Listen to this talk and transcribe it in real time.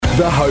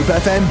The Hope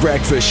FM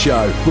Breakfast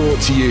Show,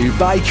 brought to you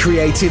by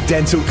Creative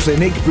Dental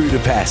Clinic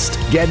Budapest.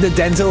 Get the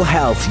dental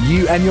health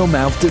you and your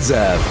mouth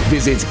deserve.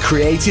 Visit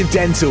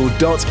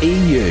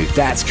creativedental.eu.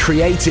 That's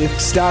creative,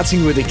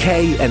 starting with a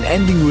K and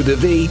ending with a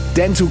V,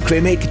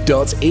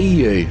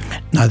 dentalclinic.eu.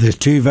 Now, there's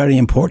two very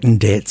important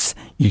dates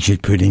you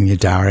should put in your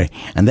diary,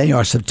 and they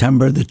are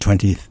September the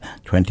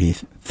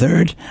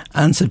 23rd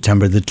and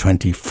September the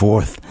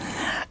 24th.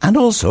 And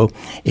also,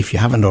 if you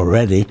haven't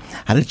already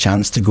had a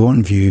chance to go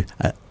and view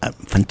a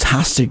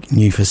fantastic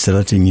new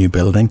facility, new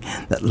building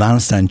that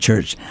Lansdown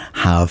Church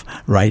have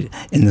right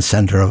in the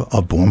centre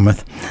of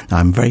Bournemouth. Now,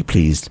 I'm very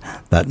pleased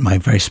that my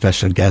very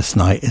special guest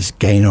now is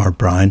Gaynor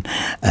Brown.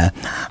 I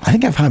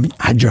think I've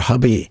had your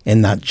hubby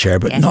in that chair,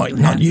 but yes,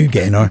 not you,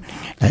 Gaynor.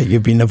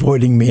 You've been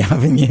avoiding me,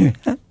 haven't you?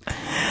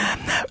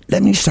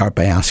 Let me start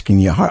by asking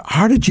you,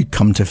 how did you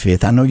come to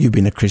faith? I know you've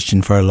been a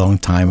Christian for a long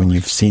time and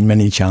you've seen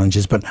many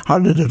challenges, but how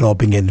did it all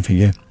begin for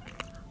you?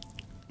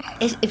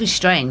 It was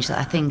strange.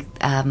 I think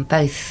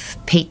both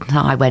Pete and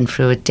I went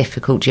through a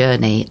difficult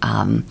journey,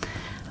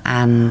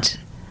 and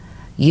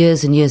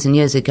years and years and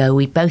years ago,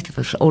 we both of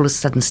us all of a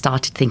sudden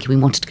started thinking we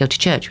wanted to go to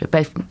church. We're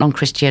both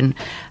non-Christian,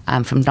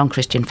 from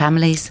non-Christian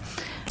families.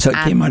 So it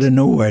came out of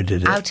nowhere,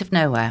 did it? Out of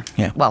nowhere.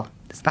 Yeah. Well,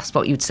 that's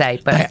what you'd say.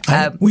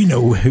 But we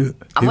know who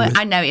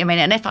I know. I mean,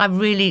 and if I'm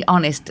really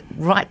honest,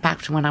 right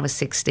back to when I was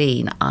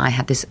 16, I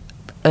had this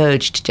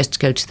urge to just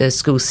go to the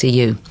school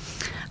CU,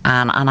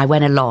 and I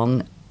went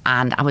along,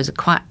 and I was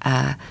quite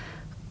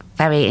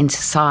very into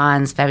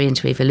science, very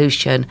into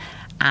evolution,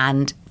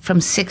 and from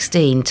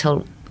 16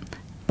 till,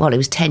 well, it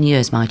was 10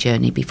 years my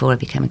journey before I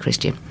became a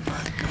Christian.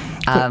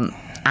 And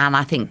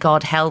I think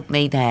God held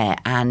me there,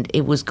 and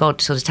it was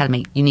God sort of telling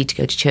me, you need to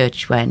go to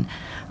church when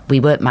we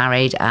weren't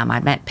married. I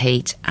met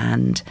Pete,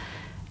 and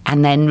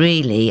then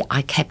really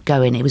I kept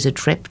going. It was a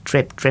drip,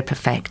 drip, drip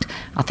effect.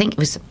 I think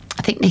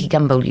Nicky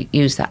Gumbel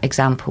used that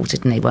example,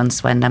 didn't he,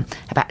 once, when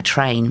about a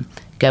train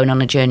going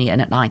on a journey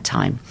and at night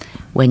time,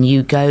 when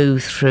you go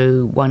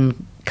through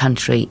one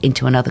country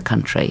into another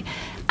country,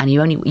 and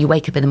you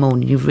wake up in the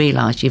morning, you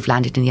realise you've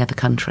landed in the other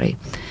country.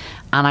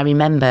 And I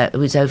remember it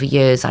was over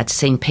years I'd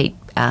seen Pete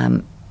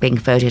being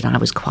converted, and I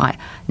was quite,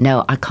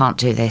 no, I can't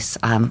do this.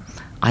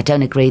 I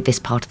don't agree with this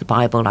part of the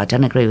Bible. I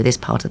don't agree with this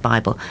part of the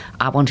Bible.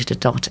 I wanted to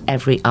dot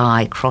every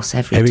I, cross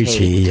every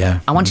T.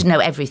 Yeah. I wanted to know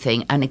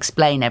everything and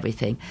explain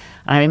everything.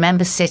 And I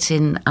remember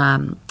sitting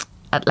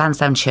at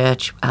Lansdown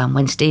Church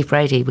when Steve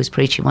Brady was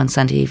preaching one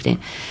Sunday evening,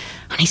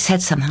 and he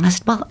said something. And I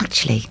said, well,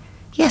 actually,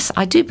 yes,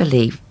 I do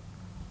believe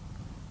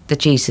that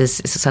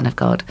Jesus is the Son of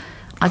God.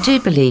 I do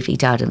believe he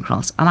died on the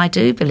cross, and I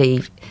do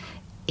believe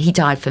he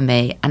died for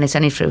me, and it's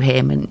only through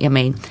him. And I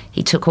mean,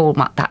 he took all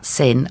that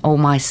sin, all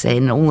my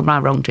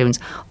wrongdoings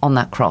on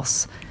that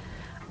cross.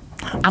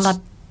 And I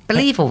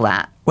believe all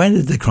that. When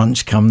did the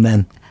crunch come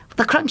then?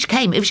 The crunch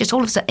came. It was just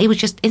all of a sudden. It was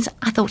just.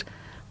 I thought,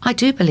 I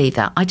do believe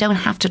that. I don't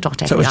have to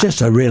dot every. So it was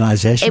just a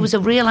realisation. It was a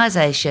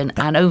realisation,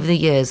 and over the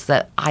years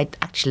that I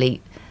actually.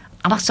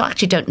 And I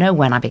actually don't know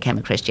when I became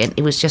a Christian.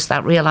 It was just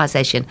that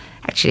realisation,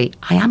 actually,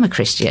 I am a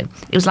Christian.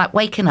 It was like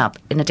waking up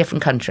in a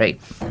different country.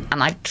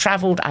 And I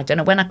travelled, I don't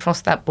know when I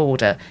crossed that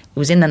border. It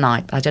was in the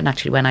night. I don't know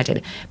actually when I did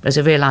it. But it was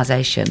a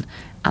realisation.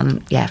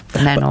 And yeah,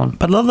 from then on.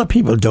 But a lot of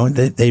people don't.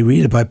 They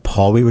read about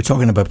Paul. We were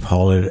talking about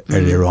Paul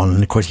earlier on.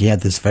 And of course, he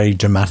had this very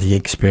dramatic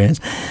experience.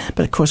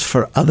 But of course,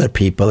 for other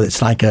people,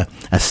 it's like a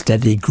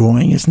steady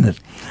growing, isn't it?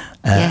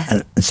 Yes.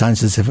 And it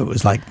sounds as if it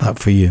was like that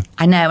for you.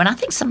 I know, and I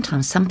think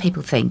sometimes some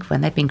people think when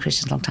they've been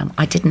Christians a long time,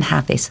 I didn't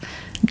have this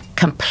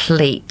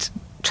complete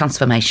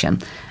transformation,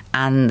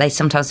 and they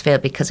sometimes feel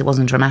because it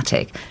wasn't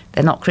dramatic,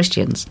 they're not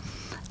Christians.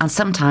 And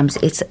sometimes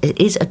it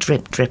is a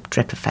drip, drip,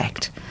 drip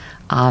effect,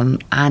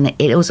 and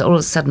it was all of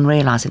a sudden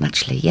realising,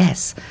 actually,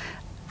 yes,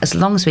 as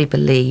long as we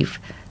believe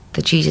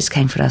that Jesus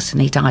came for us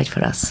and he died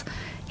for us,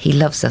 he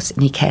loves us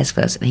and he cares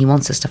for us and he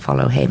wants us to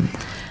follow him,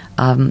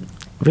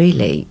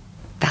 really,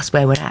 that's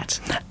where we're at.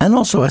 And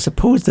also, I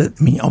suppose that,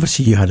 I mean,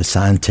 obviously you had a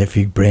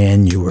scientific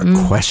brain, you were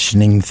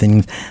questioning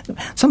things.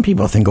 Some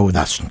people think, oh,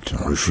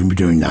 you shouldn't be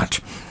doing that.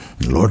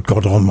 Lord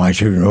God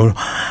Almighty, you know.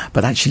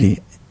 But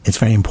actually, it's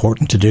very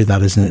important to do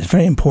that, isn't it? It's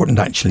very important,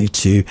 actually,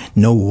 to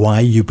know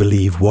why you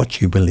believe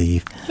what you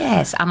believe.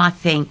 Yes, and I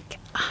think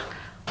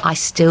I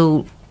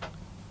still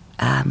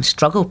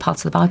struggle with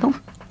parts of the Bible.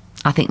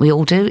 I think we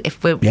all do,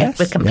 if we're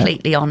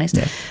completely honest.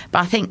 Yeah. But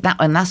I think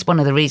that's one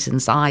of the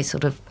reasons I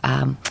sort of,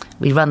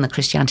 we run the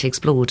Christianity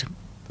Explored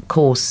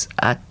course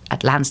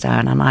at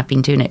Lansdown, and I've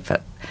been doing it for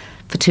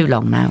too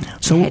long now,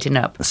 so heading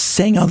up.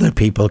 Seeing other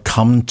people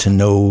come to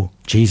know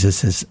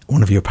Jesus is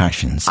one of your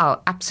passions. Oh,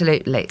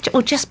 absolutely.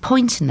 Or just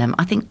pointing them.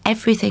 I think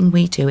everything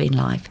we do in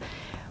life,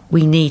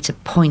 we need to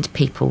point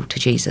people to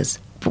Jesus.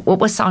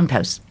 We're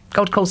signposts.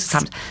 God calls us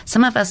signposts.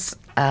 Some of us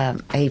are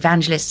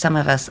evangelists, some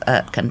of us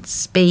can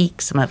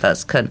speak, some of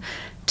us can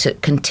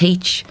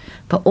teach,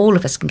 but all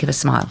of us can give a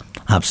smile.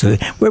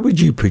 Absolutely. Where would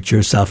you put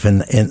yourself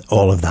in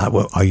all of that?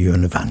 Well, are you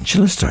an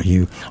evangelist? Are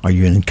you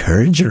an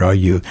encourager? Are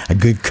you a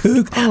good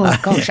cook? Oh,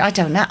 gosh, I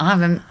don't know.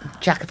 I'm a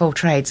jack of all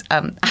trades.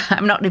 I'm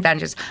not an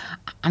evangelist.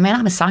 I mean,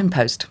 I'm a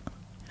signpost.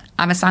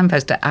 I'm a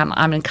signposter, and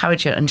I'm an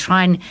encourager, and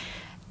try and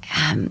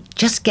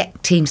just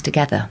get teams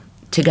together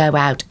to go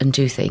out and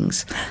do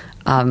things.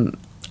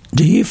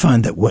 Do you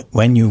find that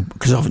when you,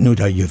 because I've no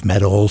doubt you've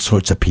met all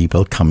sorts of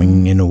people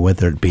coming,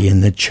 whether it be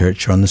in the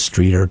church or on the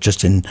street or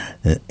just in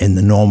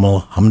the normal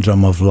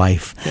humdrum of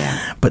life.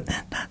 Yeah. But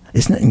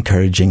isn't it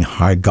encouraging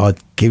how God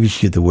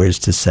gives you the words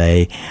to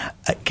say,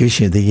 gives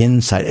you the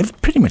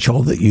insight, pretty much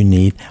all that you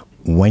need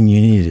when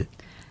you need it?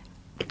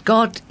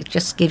 God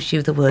just gives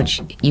you the words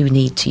you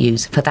need to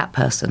use for that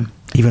person.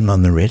 Even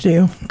on the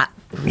radio?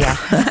 Yeah,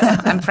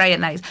 I'm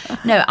praying that.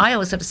 No, I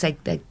always sort of say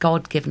they're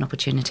God-given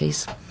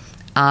opportunities.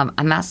 And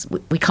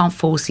we can't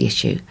force the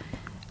issue.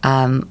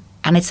 And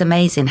it's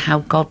amazing how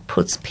God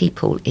puts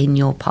people in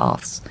your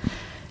paths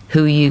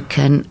who you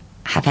can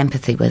have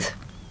empathy with,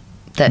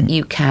 that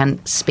you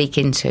can speak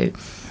into,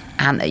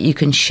 and that you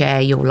can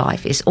share your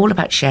life. It's all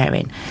about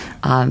sharing.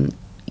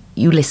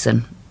 You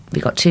listen.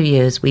 We've got 2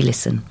 years, we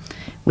listen.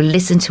 We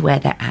listen to where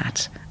they're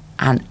at,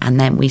 and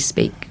then we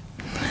speak.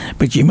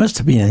 But you must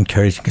have been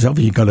encouraged, because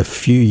obviously you've got a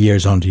few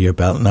years under your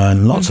belt now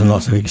and lots and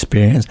lots of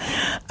experience,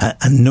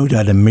 and no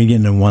doubt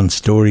 1,000,001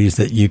 stories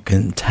that you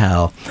can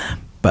tell.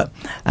 But,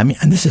 I mean,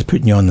 and this is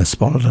putting you on the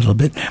spot a little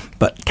bit,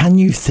 but can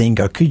you think,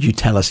 or could you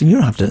tell us, and you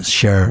don't have to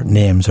share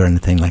names or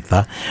anything like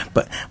that,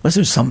 but was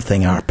there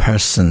something or a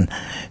person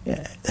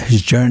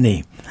whose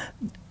journey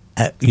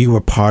you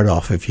were part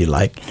of, if you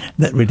like,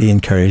 that really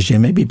encouraged you,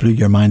 maybe blew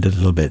your mind a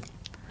little bit?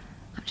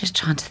 I'm just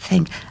trying to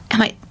think.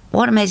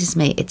 What amazes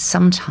me, it's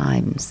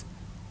sometimes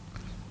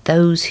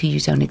those who you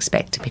don't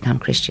expect to become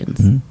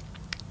Christians.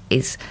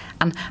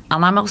 And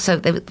I'm also,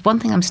 one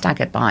thing I'm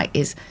staggered by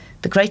is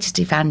the greatest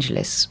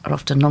evangelists are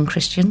often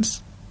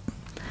non-Christians.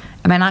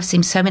 I mean, I've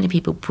seen so many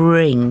people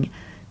bring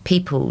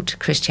people to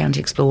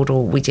Christianity Explored,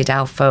 or we did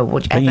Alpha, or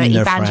whatever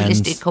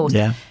evangelistic course.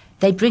 Yeah.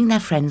 They bring their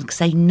friends because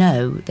they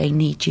know they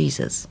need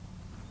Jesus.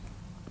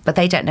 But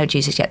they don't know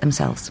Jesus yet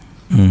themselves.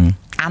 And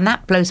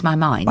that blows my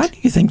mind. Why do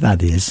you think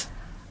that is?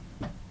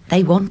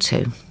 They want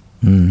to.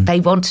 They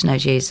want to know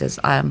Jesus.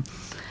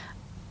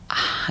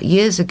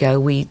 Years ago,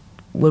 we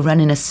were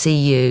running a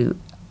CU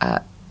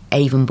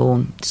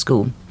Avonbourne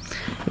school.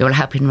 We were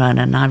helping run,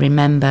 and I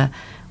remember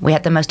we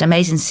had the most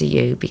amazing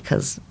CU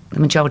because the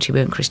majority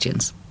weren't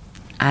Christians.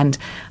 And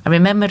I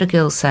remember a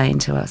girl saying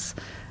to us,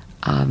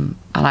 and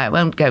I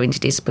won't go into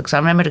this because I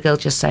remember a girl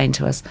just saying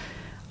to us,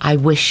 I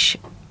wish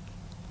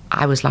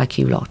I was like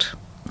you lot.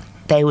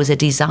 There was a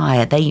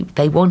desire.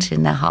 They wanted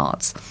in their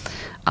hearts.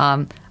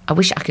 I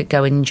wish I could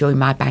go and enjoy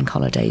my bank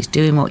holidays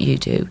doing what you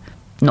do,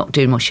 not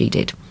doing what she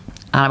did.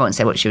 And I won't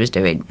say what she was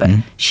doing, but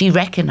she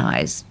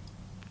recognised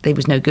there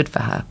was no good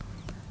for her.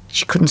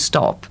 She couldn't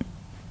stop.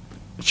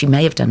 She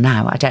may have done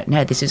now, I don't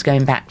know. This is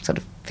going back sort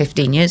of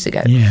 15 years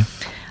ago. Yeah.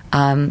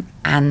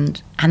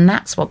 And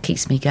that's what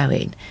keeps me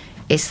going.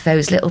 It's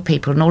those little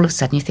people, and all of a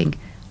sudden you think,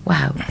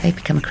 wow, they've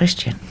become a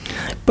Christian.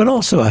 But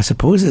also, I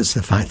suppose it's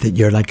the fact that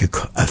you're like a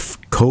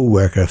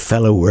co-worker, a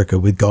fellow worker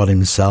with God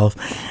himself.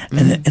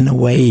 And in a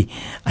way,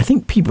 I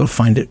think people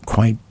find it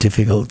quite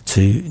difficult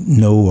to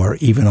know or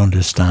even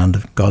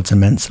understand God's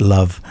immense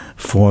love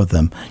for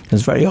them.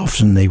 Because very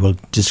often they will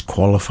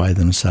disqualify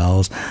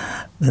themselves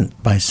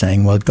by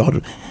saying, well,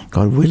 God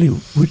really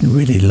wouldn't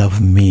really love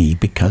me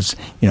because,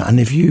 and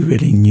if you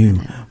really knew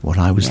what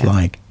I was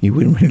like, you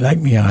wouldn't really like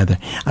me either.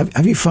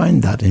 Have you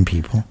found that in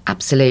people?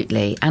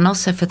 Absolutely. And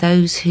also for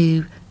those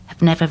who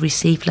have never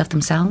received love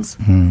themselves,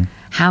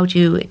 how do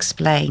you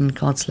explain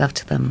God's love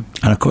to them?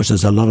 And of course,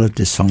 there's a lot of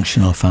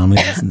dysfunctional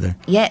families, isn't there?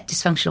 Yeah,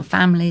 dysfunctional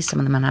families. Some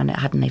of them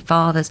had no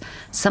fathers.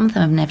 Some of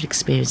them have never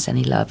experienced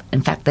any love.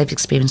 In fact, they've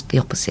experienced the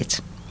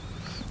opposite.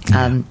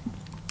 Yeah.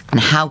 And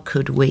how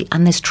could we,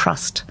 and there's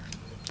trust.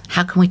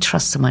 How can we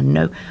trust someone?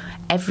 No,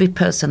 every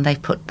person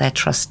they've put their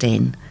trust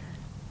in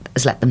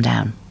has let them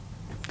down.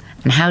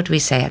 And how do we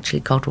say, actually,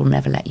 God will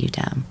never let you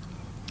down?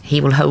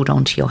 He will hold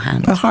on to your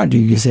hand. Well, how do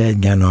you say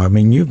it, Gaynor? I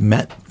mean, you've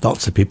met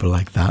lots of people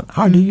like that.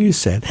 How do you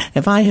say it?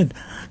 If I had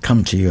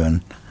come to you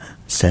and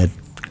said,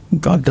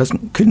 God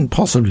couldn't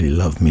possibly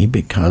love me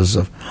because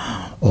of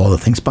all the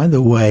things. By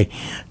the way,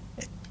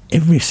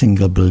 every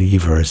single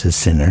believer is a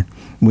sinner.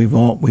 We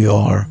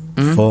all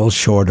fall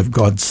short of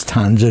God's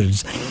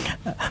standards.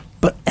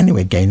 But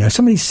anyway, Gaynor,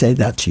 somebody said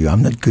that to you,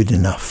 I'm not good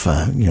enough,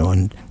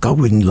 and God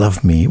wouldn't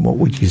love me. What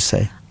would you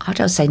say? I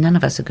don't say none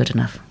of us are good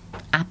enough.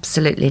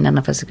 Absolutely none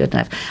of us are good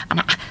enough.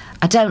 And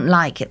I don't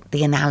like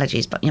the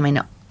analogies, but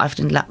I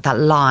often like that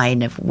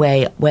line of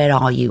where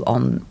are you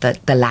on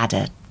the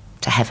ladder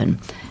to heaven?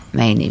 I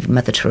mean, even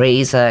Mother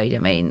Teresa,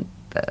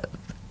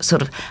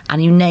 sort of,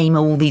 and you name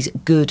all these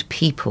good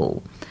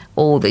people,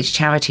 all these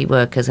charity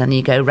workers, and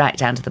you go right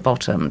down to the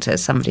bottom to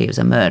somebody who's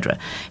a murderer.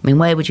 I mean,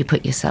 where would you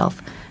put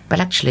yourself? But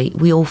actually,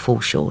 we all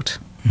fall short.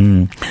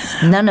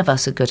 None of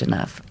us are good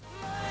enough.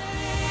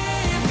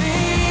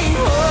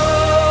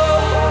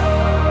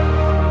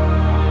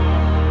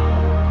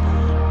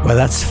 Well,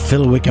 that's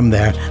Phil Wickham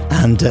there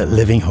and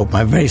Living Hope.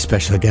 My very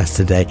special guest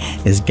today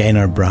is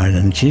Gaynor Brown,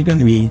 and she's going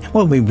to be,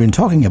 well, we've been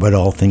talking about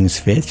all things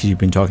faith. She's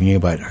been talking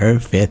about her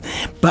faith,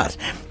 but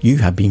you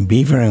have been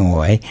beavering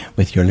away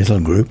with your little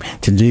group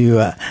to do,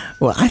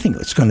 well, I think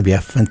it's going to be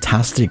a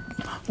fantastic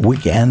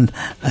weekend,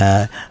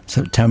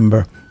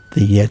 September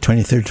the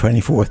 23rd,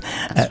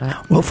 24th.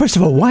 Right. Well, first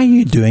of all, why are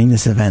you doing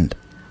this event?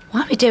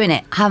 Why are we doing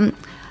it?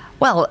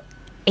 Well,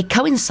 it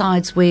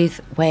coincides with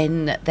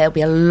when there'll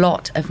be a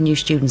lot of new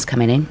students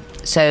coming in.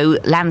 So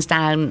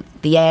Lansdown,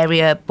 the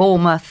area,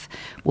 Bournemouth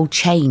will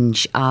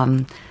change.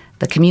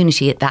 The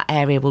community at that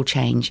area will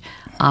change.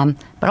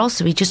 But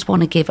also we just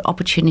want to give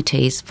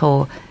opportunities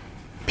for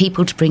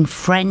people to bring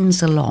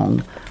friends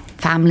along,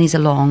 families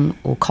along,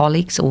 or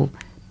colleagues, or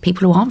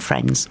people who aren't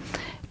friends,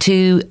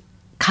 to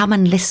come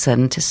and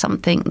listen to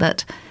something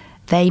that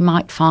they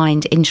might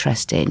find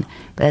interesting,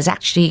 but has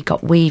actually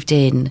got weaved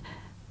in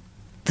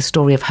the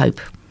story of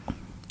hope,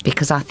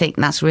 because I think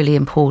that's really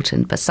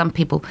important. But some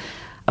people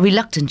are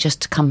reluctant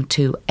just to come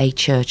to a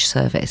church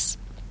service.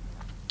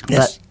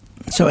 Yes.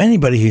 So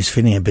anybody who's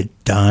feeling a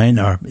bit down,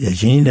 or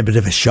you need a bit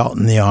of a shot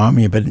in the arm,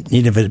 you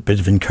need a bit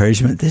of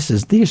encouragement,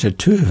 these are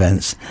two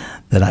events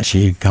that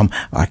actually come.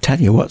 I tell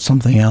you what,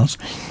 something else,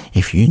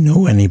 if you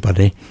know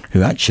anybody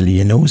who actually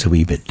you know is a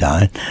wee bit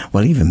down,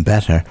 well, even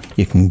better,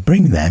 you can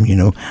bring them,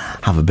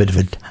 have a bit of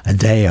a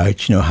day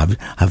out,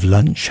 have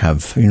lunch,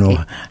 have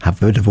a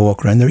bit of a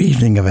walk around. They're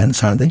evening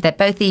events, aren't they? They're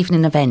both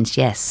evening events,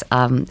 yes,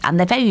 and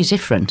they're very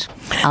different.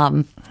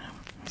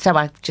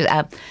 So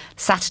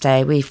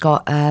Saturday we've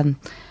got a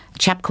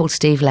chap called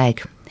Steve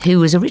Legg, who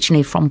was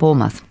originally from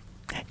Bournemouth.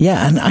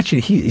 Yeah, and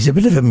actually he's a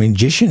bit of a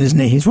magician, isn't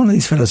he? He's one of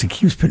these fellows who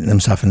keeps putting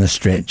himself in a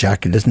straight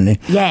jacket, isn't he?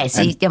 Yes,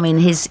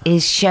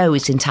 his show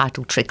is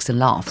entitled Tricks and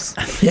Laughs.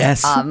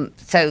 Yes.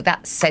 So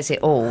that says it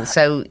all.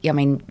 So,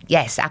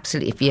 yes,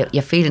 absolutely. If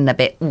you're feeling a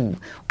bit,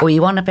 or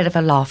you want a bit of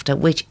a laughter,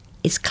 which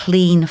is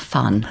clean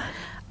fun,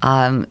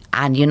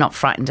 and you're not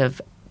frightened of,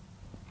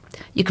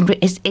 you can.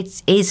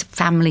 It is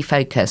family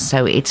focused,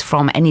 so it's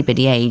from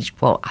anybody age,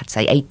 I'd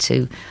say 8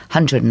 to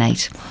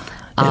 108.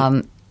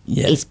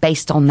 Yeah. It's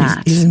based on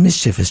that. He's a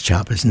mischievous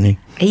chap, isn't he?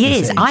 He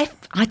is. I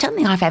don't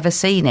think I've ever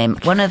seen him.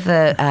 One of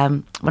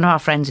our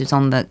friends who's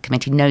on the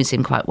committee knows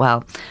him quite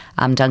well,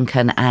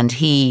 Duncan, and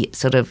he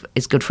sort of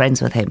is good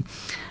friends with him.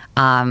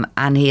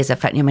 And he is a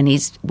friend.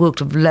 He's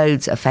worked with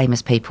loads of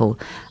famous people,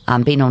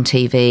 been on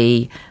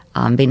TV,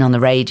 been on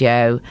the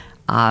radio,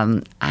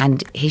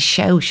 and his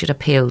show should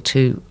appeal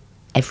to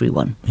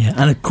everyone. Yeah,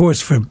 and of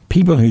course, for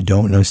people who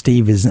don't know,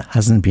 Steve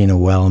hasn't been a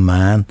well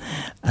man.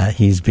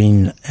 He's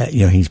been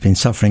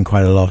suffering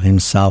quite a lot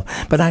himself.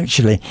 But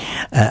actually,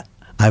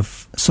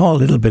 I've saw a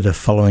little bit of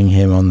following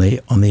him on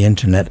the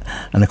internet,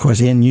 and of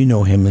course, Ian, you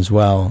know him as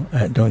well,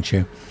 don't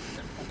you?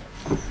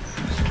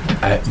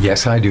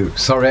 Yes, I do.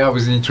 Sorry, I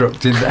was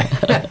interrupting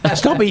there.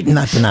 Stop eating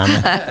that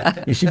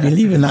banana. You should be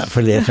leaving that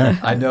for later.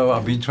 I know.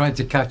 I've been trying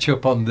to catch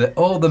up on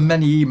all the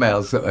many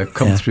emails that have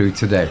come through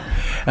today.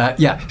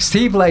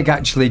 Steve Legg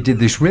actually did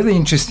this really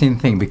interesting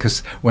thing, because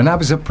when I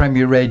was at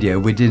Premier Radio,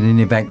 we did an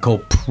event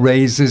called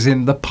Praises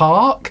in the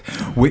Park,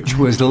 which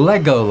was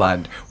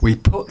Legoland. We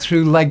put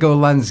through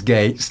Legoland's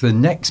gates the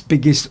next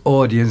biggest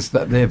audience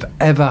that they've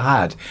ever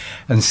had.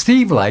 And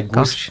Steve Legg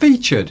was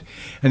featured.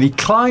 And he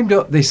climbed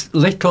up this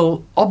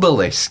little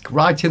obelisk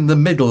right in the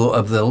middle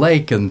of the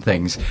lake and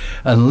things,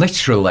 and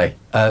literally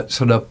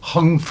sort of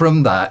hung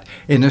from that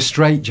in a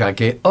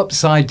straitjacket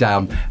upside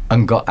down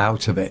and got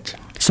out of it.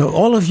 So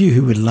all of you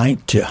who would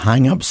like to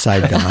hang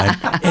upside down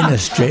in a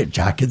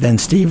straitjacket, then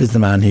Steve is the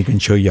man who can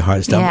show you how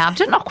it's done. Yeah, I'm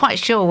just not quite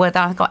sure whether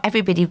I've got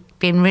everybody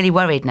being really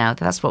worried now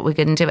that that's what we're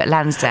going to do at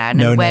Lansdown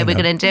and where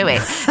we're going to do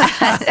it.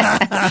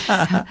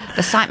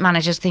 The site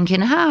manager's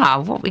thinking, what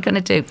are we going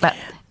to do? But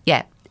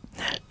yeah.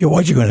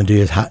 What you're going to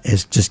do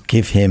is just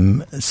give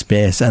him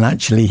space, and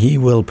actually he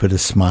will put a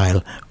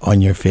smile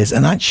on your face.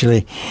 And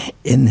actually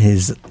in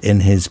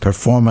his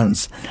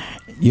performance,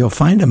 you'll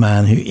find a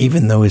man who,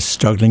 even though he's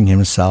struggling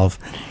himself,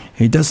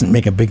 who doesn't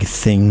make a big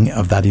thing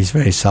of that. He's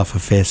very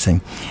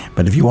self-effacing.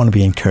 But if you want to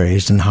be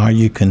encouraged and how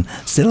you can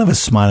still have a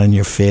smile on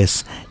your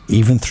face,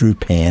 even through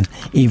pain,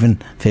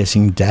 even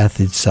facing death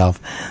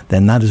itself,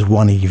 then that is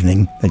one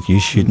evening that you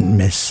shouldn't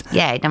miss.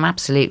 Yeah, no,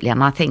 absolutely.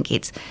 And I think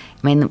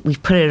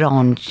we've put it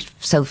on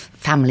so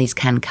families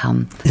can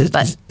come.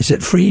 Is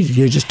it free? Do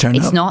you just turn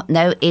up? It's not.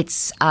 No,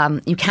 it's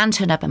you can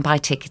turn up and buy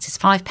tickets. It's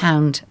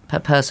 £5 per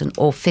person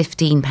or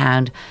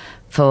 £15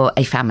 for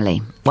a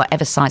family,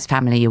 whatever size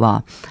family you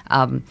are.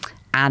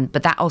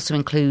 But that also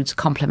includes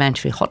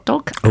complimentary hot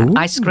dog and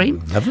ice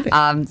cream.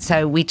 Lovely.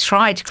 So we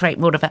try to create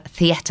more of a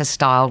theatre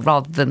style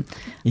rather than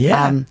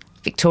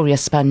Victoria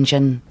Sponge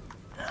and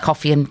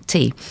coffee and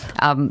tea.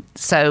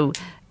 So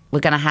we're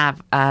going to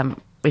have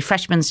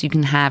refreshments. You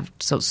can have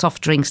sort of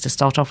soft drinks to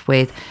start off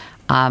with,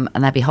 and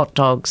there'll be hot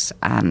dogs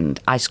and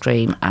ice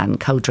cream and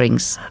cold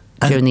drinks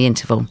during the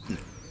interval.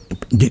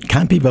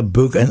 Can people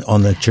book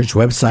on the church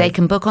website? They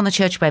can book on the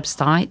church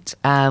website,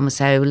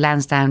 so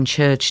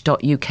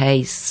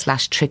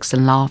lansdownchurch.uk/tricks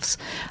and laughs.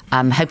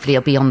 Hopefully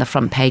it'll be on the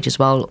front page as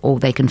well, or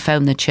they can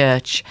phone the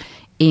church,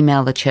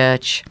 email the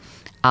church,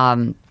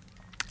 and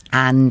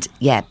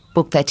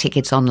book their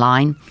tickets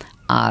online,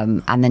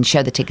 and then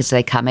show the tickets as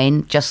they come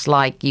in, just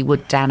like you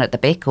would down at the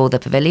BIC or the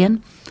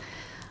Pavilion.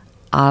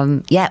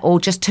 Or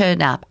just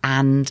turn up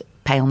and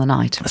pay on the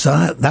night.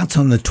 So that's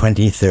on the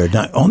 23rd.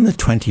 Now, on the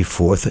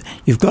 24th,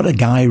 you've got a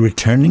guy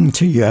returning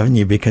to you, haven't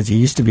you? Because he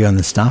used to be on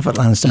the staff at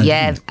Lansdown.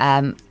 Yeah,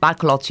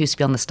 Michael Otis used to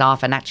be on the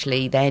staff, and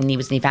actually then he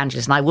was an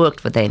evangelist, and I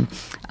worked with him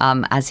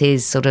as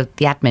his sort of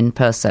the admin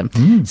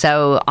person.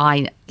 So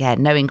I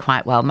know him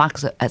quite well.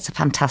 Michael's a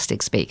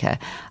fantastic speaker.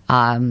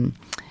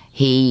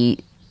 He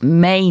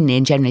mainly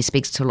and generally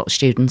speaks to a lot of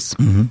students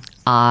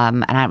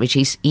and outreach.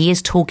 He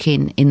is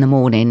talking in the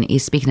morning.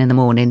 He's speaking in the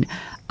morning,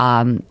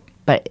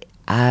 but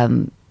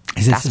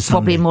that's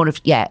probably more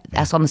of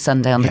that's on the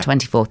Sunday on the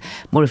 24th,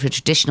 more of a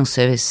traditional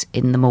service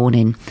in the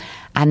morning.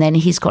 And then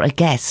he's got a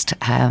guest,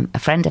 a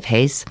friend of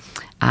his,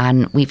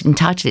 and we've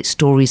entitled it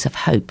Stories of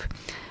Hope,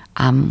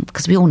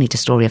 because we all need a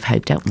story of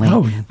hope, don't we?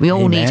 We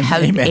all need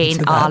hope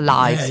in our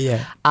lives.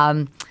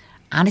 And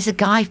it's a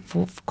guy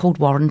called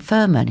Warren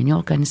Furman, and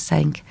you're going to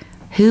think,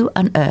 who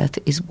on earth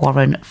is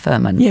Warren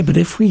Furman? Yeah, but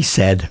if we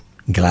said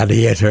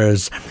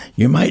gladiators,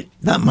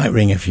 that might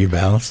ring a few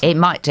bells. It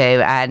might do,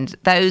 and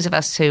those of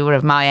us who are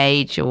of my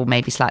age or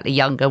maybe slightly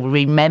younger will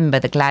remember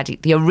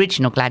the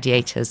original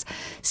Gladiators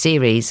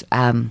series.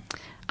 And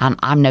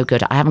I'm no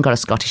good. I haven't got a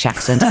Scottish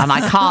accent, and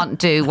I can't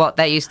do what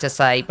they used to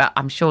say, but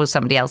I'm sure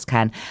somebody else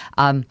can.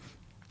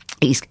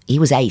 He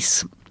was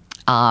ace.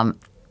 I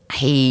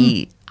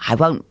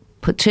won't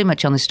put too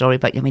much on the story,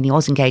 but I mean, he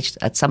was engaged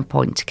at some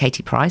point to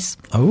Katie Price.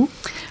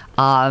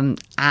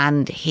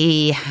 And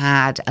he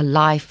had a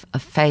life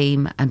of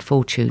fame and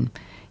fortune.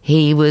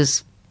 We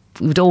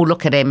would all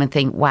look at him and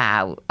think,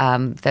 wow,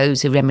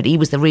 those who remember, he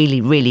was the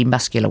really, really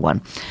muscular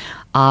one.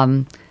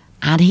 And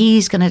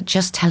he's going to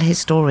just tell his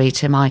story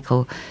to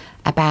Michael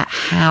about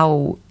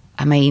how,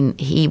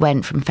 he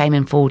went from fame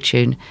and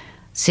fortune,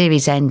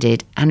 series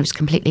ended, and it was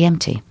completely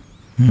empty.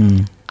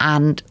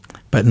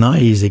 But now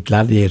he's a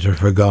gladiator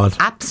for God.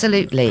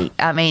 Absolutely.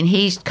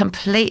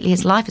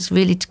 His life has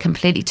really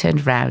completely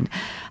turned around.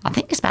 I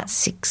think it's about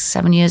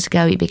 6-7 years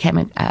ago he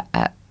became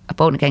a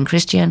born-again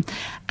Christian,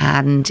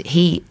 and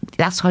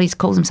that's why he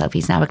calls himself.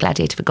 He's now a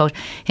gladiator for God.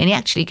 And he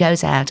actually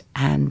goes out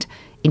and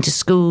into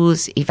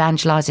schools,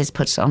 evangelises,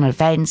 puts on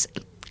events,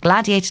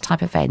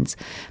 gladiator-type events,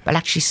 but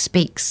actually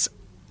speaks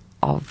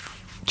of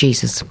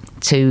Jesus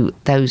to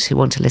those who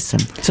want to listen.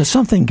 So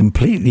something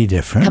completely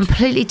different.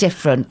 Completely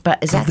different,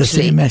 but it's actually... the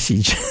same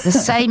message. The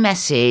same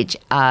message.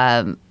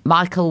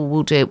 Michael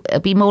will do... It'll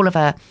be more of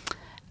a...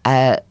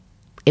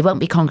 it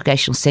won't be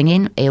congregational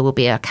singing. It will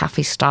be a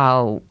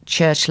cafe-style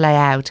church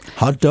layout.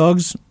 Hot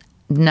dogs?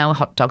 No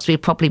hot dogs. We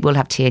probably will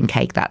have tea and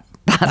cake that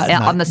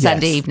on the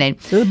Sunday evening.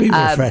 There'll be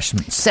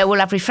refreshments. So we'll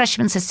have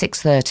refreshments at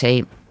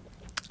 6:30.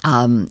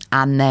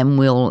 And then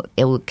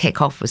it will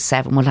kick off with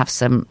 7. We'll have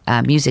some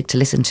music to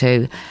listen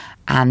to,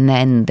 and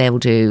then they'll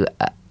do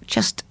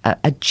just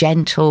a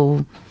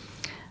gentle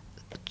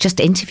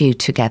interview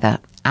together.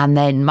 And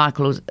then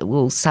Michael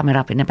will sum it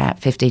up in about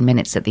 15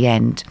 minutes at the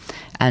end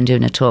and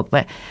doing a talk.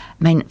 But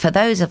for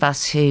those of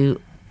us who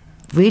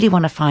really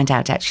want to find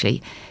out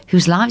actually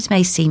whose lives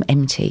may seem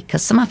empty,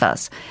 because some of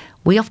us,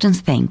 we often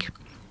think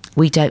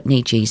we don't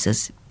need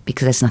Jesus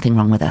because there's nothing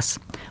wrong with us.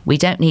 We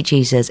don't need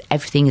Jesus,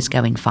 everything is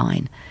going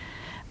fine.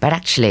 But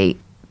actually,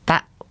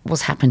 that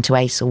was happened to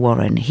Ace or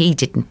Warren. He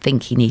didn't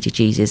think he needed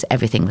Jesus,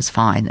 everything was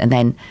fine. And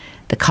then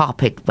the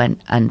carpet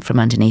went from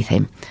underneath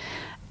him.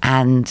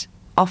 And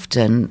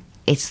often,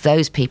 it's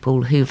those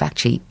people who've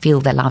actually feel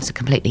their lives are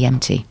completely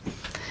empty.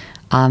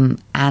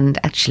 And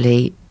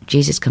actually,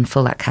 Jesus can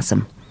fill that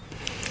chasm.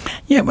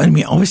 Yeah, but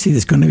obviously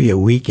there's going to be a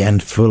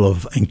weekend full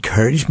of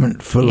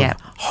encouragement, full of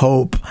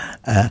hope.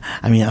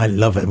 I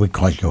love it. We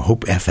call it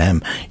Hope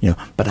FM,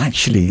 but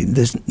actually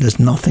there's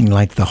nothing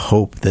like the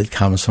hope that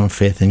comes from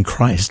faith in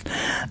Christ.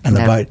 And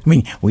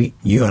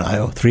you and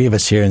I, 3 of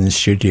us here in the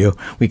studio,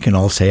 we can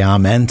all say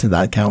amen to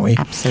that, can't we?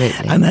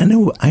 Absolutely. And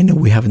I know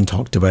we haven't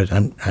talked about it.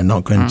 I'm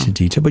not going into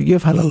detail, but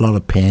you've had a lot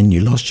of pain.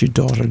 You lost your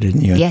daughter,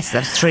 didn't you? Yes, that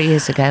was 3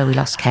 years ago. We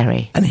lost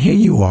Kerry. And here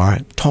you are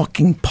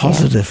talking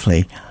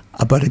positively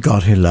about a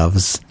God who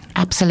loves.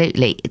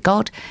 Absolutely.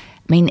 God,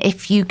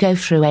 if you go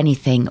through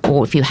anything,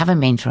 or if you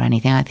haven't been through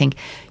anything, I think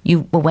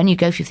when you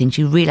go through things,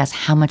 you realise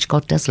how much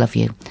God does love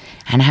you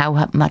and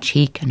how much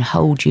he can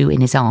hold you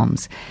in his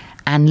arms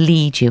and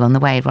lead you on the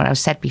way. What I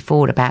said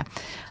before about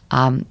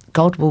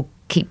God will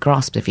keep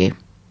grasp of you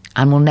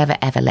and will never,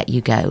 ever let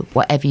you go.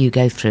 Whatever you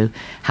go through,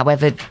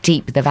 however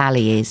deep the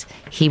valley is,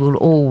 he will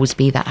always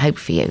be that hope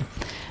for you.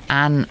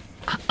 And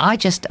I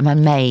just am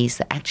amazed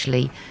that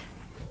actually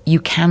you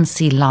can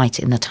see light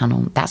in the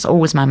tunnel. That's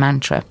always my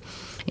mantra.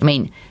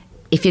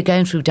 If you're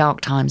going through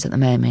dark times at the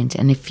moment,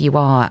 and if you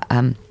are,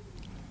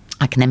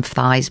 I can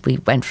empathise. We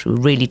went through a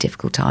really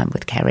difficult time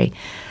with Kerry.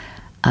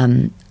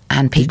 And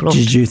And people...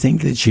 Did you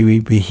think that she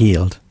would be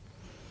healed?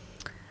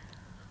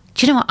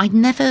 Do you know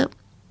what?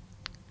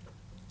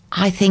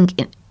 I think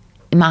in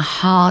my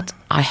heart,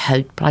 I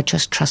hoped, but I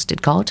just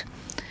trusted God.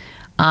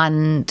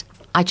 And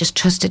I just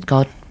trusted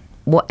God,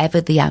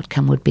 whatever the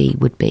outcome would be.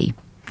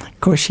 Of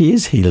course, she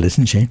is healed,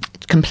 isn't she?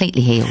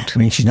 Completely healed. I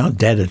mean, she's not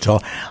dead at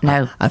all.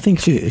 No. I think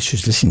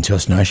she's listening to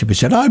us now. She'd be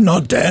saying, I'm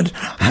not dead.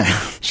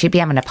 She'd be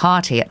having a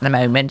party at the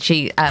moment.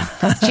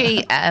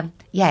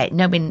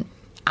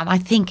 And I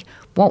think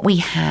what we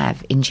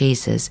have in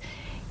Jesus,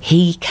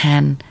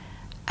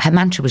 her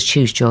mantra was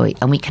choose joy,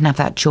 and we can have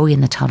that joy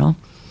in the tunnel.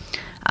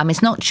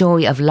 It's not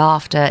joy of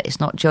laughter. It's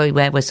not joy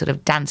where we're sort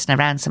of dancing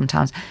around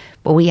sometimes,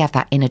 but we have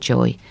that inner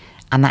joy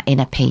and that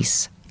inner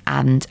peace.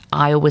 And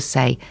I always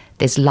say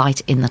there's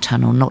light in the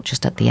tunnel, not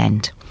just at the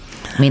end.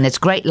 I mean, there's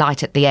great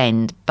light at the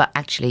end, but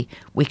actually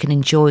we can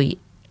enjoy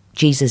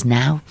Jesus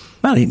now.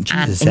 Well,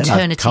 Jesus said,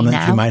 I've come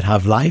that you might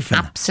have life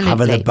and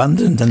have it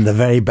abundant and the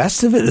very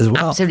best of it as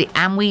well. Absolutely.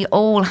 And we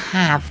all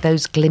have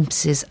those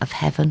glimpses of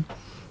heaven.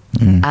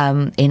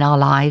 In our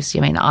lives. I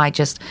mean,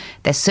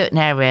 there's certain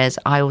areas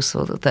I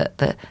also,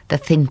 the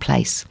thin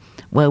place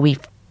where we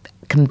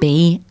can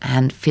be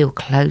and feel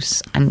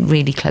close and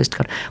really close to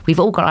God. We've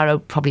all got our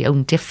probably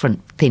own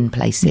different thin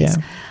places.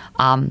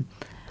 Yeah.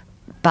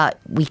 But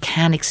we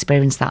can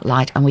experience that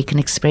light and we can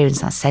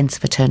experience that sense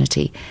of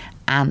eternity.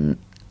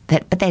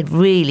 But they're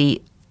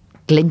really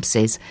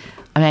glimpses.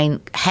 I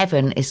mean,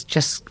 heaven is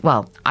just,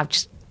 I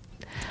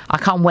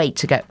can't wait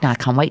to go. No, I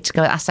can't wait to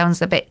go. That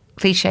sounds a bit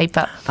cliche,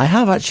 but I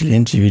have actually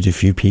interviewed a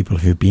few people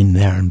who've been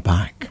there and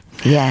back.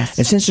 Yes.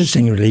 It's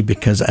interesting, really,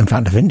 because, in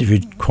fact, I've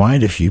interviewed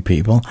quite a few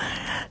people.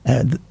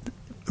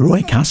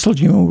 Roy Castle,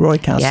 do you know Roy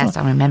Castle? Yes,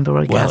 I remember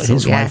Roy Castle. Well,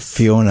 his wife,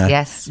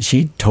 Fiona,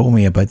 she told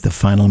me about the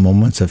final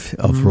moments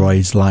of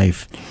Roy's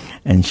life,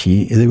 and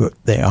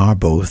they are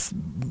both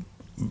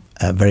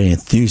very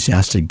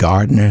enthusiastic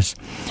gardeners.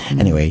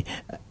 Anyway,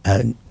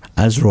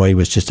 as Roy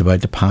was just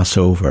about to pass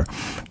over,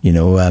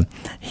 Fiona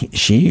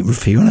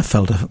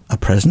felt a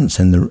presence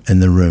in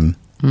the room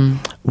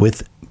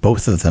with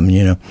both of them,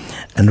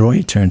 and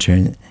Roy turned to her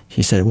and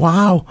he said,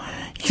 "Wow,"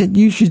 he said,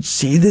 "you should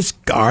see this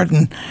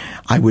garden.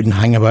 I wouldn't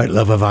hang about,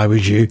 love, if I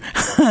was you."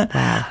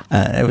 Wow.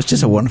 It was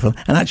just a wonderful,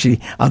 and actually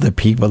other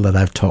people that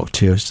I've talked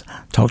to have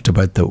talked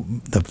about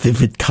the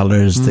vivid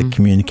colours that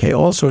communicate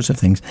all sorts of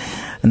things,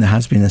 and there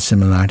has been a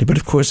similarity. But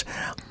of course,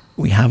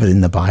 we have it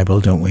in the Bible,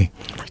 don't we?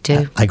 We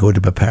do. I go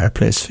to prepare a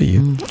place for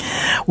you.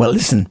 Well,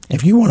 listen,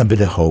 if you want a bit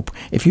of hope,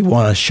 if you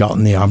want a shot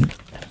in the arm,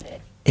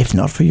 if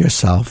not for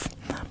yourself,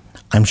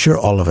 I'm sure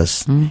all of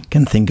us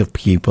can think of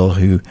people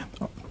who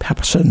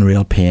perhaps are in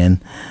real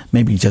pain,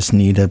 maybe just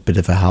need a bit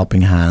of a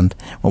helping hand.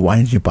 Well, why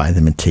don't you buy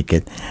them a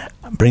ticket,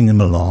 bring them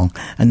along,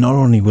 and not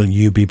only will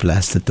you be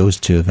blessed at those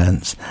two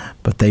events,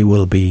 but they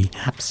will be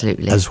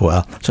absolutely as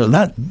well. So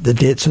the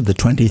dates are the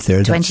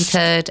 23rd.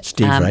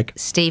 23rd,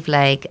 Steve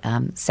Legg,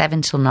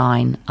 7 till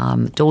 9.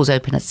 Doors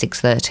open at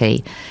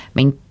 6:30. I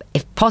mean,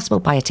 if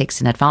possible, buy your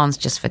tickets in advance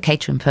just for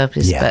catering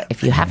purpose. Yeah, but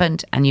if you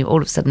haven't and you all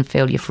of a sudden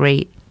feel you're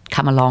free,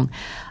 come along.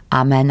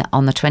 And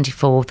on the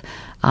 24th,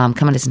 come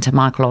and listen to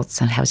Michael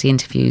Otis and how he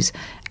interviews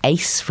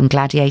Ace from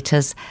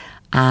Gladiators,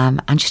 and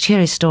just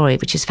hear his story,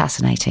 which is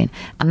fascinating.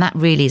 And that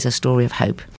really is a story of hope.